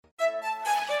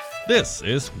This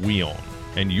is WION,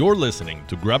 and you're listening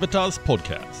to Gravitas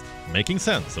podcast, making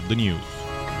sense of the news.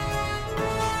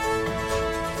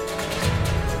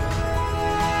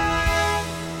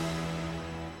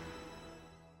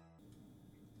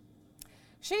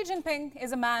 Xi Jinping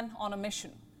is a man on a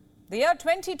mission. The year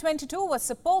 2022 was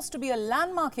supposed to be a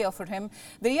landmark year for him,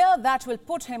 the year that will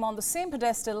put him on the same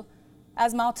pedestal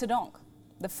as Mao Zedong,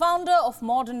 the founder of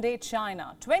modern-day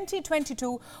China.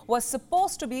 2022 was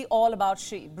supposed to be all about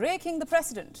Xi, breaking the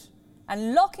precedent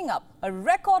and locking up a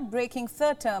record-breaking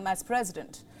third term as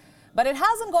president. But it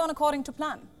hasn't gone according to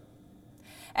plan.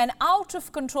 An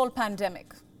out-of-control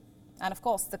pandemic, and of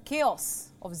course the chaos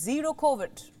of zero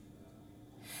COVID,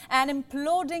 an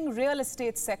imploding real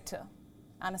estate sector,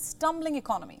 and a stumbling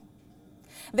economy.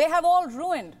 They have all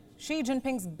ruined Xi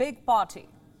Jinping's big party.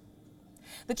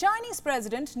 The Chinese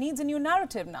president needs a new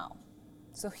narrative now.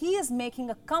 So he is making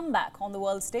a comeback on the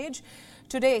world stage.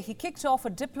 Today, he kicked off a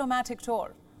diplomatic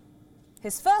tour.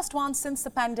 His first one since the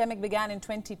pandemic began in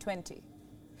 2020.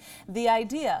 The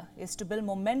idea is to build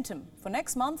momentum for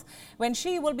next month when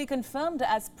Xi will be confirmed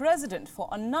as president for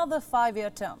another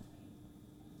 5-year term.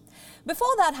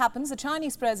 Before that happens, the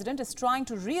Chinese president is trying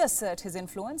to reassert his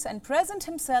influence and present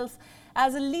himself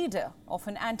as a leader of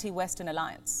an anti-Western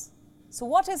alliance. So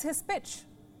what is his pitch?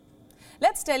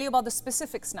 Let's tell you about the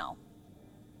specifics now.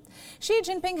 Xi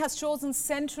Jinping has chosen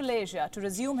Central Asia to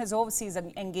resume his overseas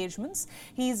engagements.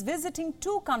 He is visiting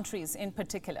 2 countries in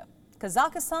particular,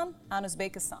 Kazakhstan and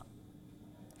Uzbekistan.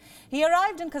 He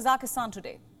arrived in Kazakhstan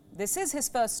today. This is his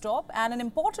first stop and an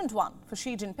important one for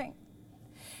Xi Jinping.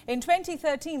 In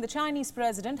 2013, the Chinese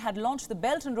president had launched the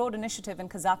Belt and Road Initiative in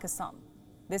Kazakhstan.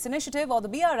 This initiative, or the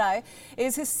BRI,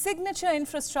 is his signature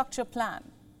infrastructure plan.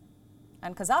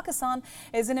 And Kazakhstan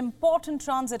is an important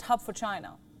transit hub for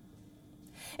China.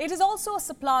 It is also a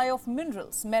supplier of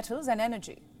minerals, metals, and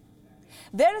energy.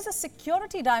 There is a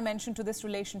security dimension to this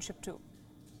relationship too.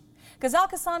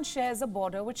 Kazakhstan shares a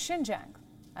border with Xinjiang,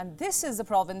 and this is the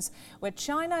province where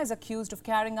China is accused of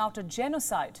carrying out a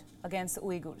genocide against the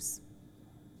Uyghurs.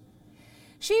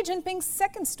 Xi Jinping's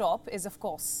second stop is, of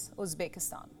course,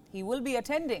 Uzbekistan. He will be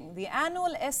attending the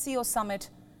annual SCO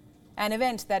summit, an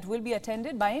event that will be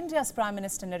attended by India's Prime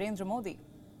Minister Narendra Modi,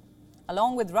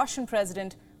 along with Russian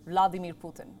President Vladimir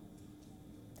Putin.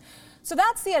 So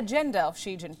that's the agenda of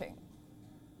Xi Jinping.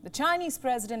 The Chinese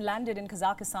president landed in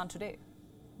Kazakhstan today,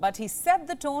 but he set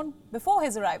the tone before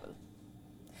his arrival.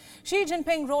 Xi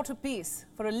Jinping wrote a piece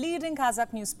for a leading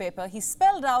Kazakh newspaper. He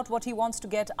spelled out what he wants to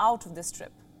get out of this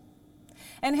trip.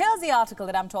 And here's the article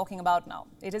that I'm talking about now.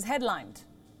 It is headlined,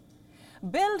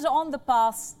 "Build on the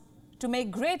path to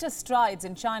make greater strides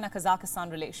in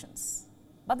China-Kazakhstan relations."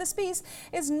 But this piece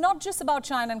is not just about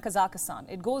China and Kazakhstan.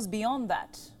 It goes beyond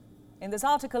that. In this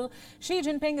article, Xi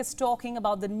Jinping is talking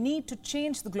about the need to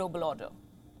change the global order.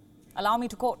 Allow me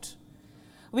to quote,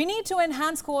 "We need to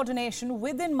enhance coordination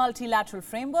within multilateral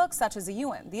frameworks such as the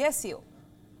UN, the SCO,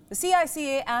 the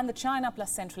CICA, and the China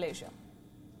plus Central Asia.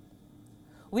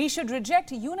 We should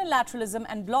reject unilateralism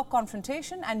and bloc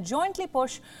confrontation and jointly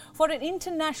push for an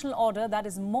international order that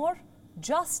is more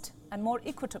just and more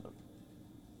equitable."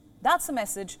 That's the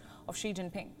message of Xi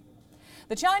Jinping.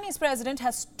 The Chinese president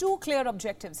has 2 clear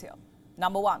objectives here.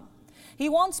 Number 1, he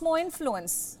wants more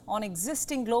influence on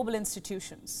existing global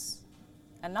institutions.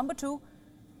 And number 2,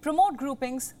 promote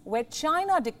groupings where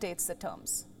China dictates the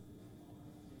terms.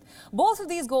 Both of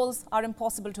these goals are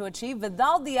impossible to achieve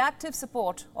without the active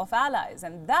support of allies,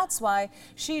 and that's why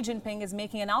Xi Jinping is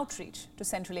making an outreach to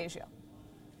Central Asia.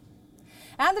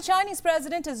 And the Chinese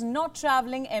president is not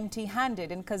traveling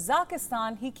empty-handed. In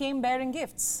Kazakhstan, he came bearing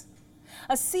gifts.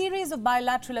 A series of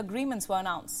bilateral agreements were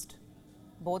announced.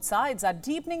 Both sides are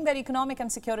deepening their economic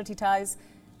and security ties,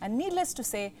 and needless to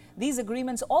say, these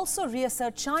agreements also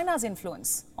reassert China's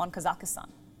influence on Kazakhstan.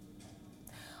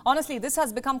 Honestly, this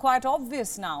has become quite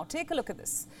obvious now. Take a look at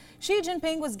this. Xi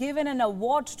Jinping was given an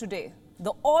award today,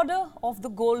 the Order of the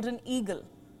Golden Eagle.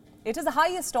 It is the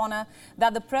highest honor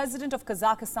that the president of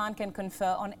Kazakhstan can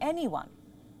confer on anyone.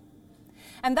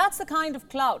 And that's the kind of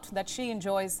clout that Xi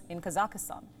enjoys in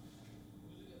Kazakhstan.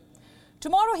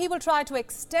 Tomorrow, he will try to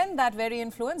extend that very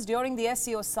influence during the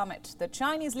SCO summit. The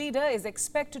Chinese leader is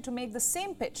expected to make the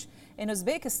same pitch in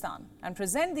Uzbekistan and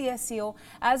present the SCO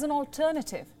as an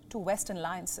alternative to Western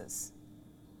alliances.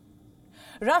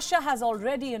 Russia has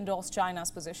already endorsed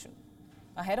China's position.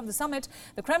 Ahead of the summit,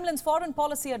 the Kremlin's foreign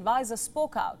policy advisor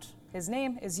spoke out. His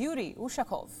name is Yuri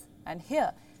Ushakov, and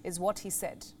here is what he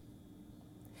said.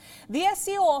 The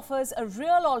SCO offers a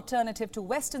real alternative to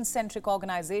Western-centric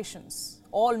organizations.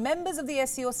 All members of the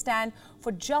SCO stand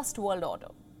for just world order.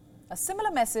 A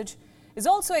similar message is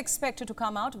also expected to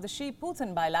come out of the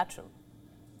Xi-Putin bilateral.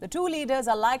 The two leaders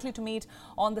are likely to meet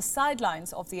on the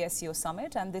sidelines of the SCO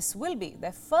summit, and this will be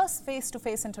their first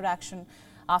face-to-face interaction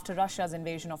after Russia's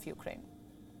invasion of Ukraine.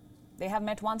 They have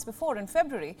met once before in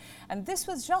February, and this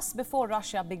was just before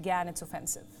Russia began its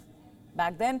offensive.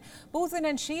 Back then, Putin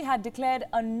and Xi had declared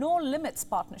a no-limits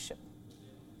partnership.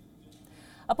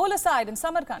 A polar side in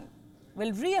Samarkand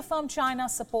will reaffirm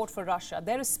China's support for Russia.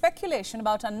 There is speculation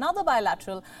about another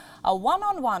bilateral, a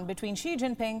one-on-one between Xi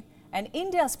Jinping and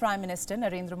India's Prime Minister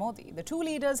Narendra Modi. The two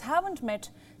leaders haven't met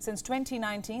since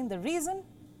 2019. The reason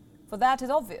for that is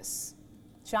obvious: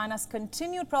 China's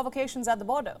continued provocations at the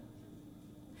border.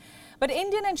 But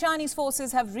Indian and Chinese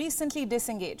forces have recently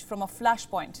disengaged from a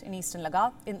flashpoint in eastern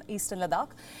Ladakh.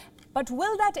 But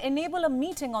will that enable a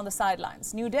meeting on the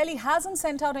sidelines? New Delhi hasn't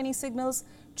sent out any signals.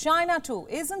 China, too,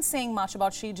 isn't saying much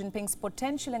about Xi Jinping's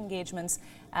potential engagements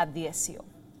at the SCO.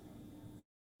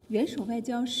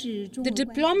 The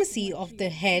diplomacy of the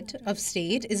head of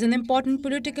state is an important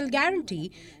political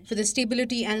guarantee for the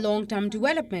stability and long-term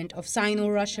development of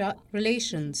Sino-Russia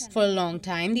relations. For a long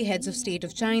time, the heads of state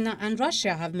of China and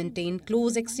Russia have maintained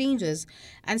close exchanges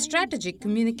and strategic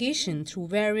communication through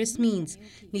various means,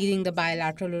 leading the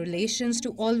bilateral relations to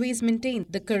always maintain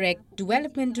the correct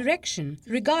development direction.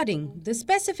 Regarding the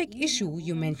specific issue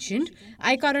you mentioned,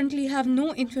 I currently have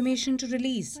no information to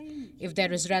release. If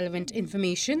there is relevant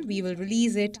information, we will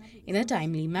release it in a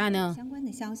timely manner.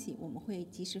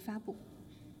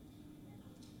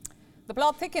 The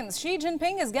plot thickens. Xi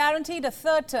Jinping is guaranteed a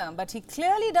third term, but he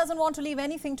clearly doesn't want to leave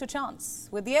anything to chance.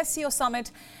 With the SCO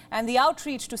summit and the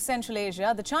outreach to Central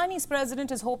Asia, the Chinese president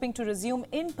is hoping to resume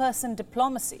in-person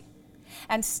diplomacy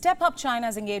and step up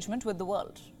China's engagement with the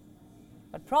world.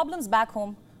 But problems back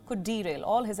home could derail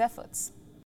all his efforts.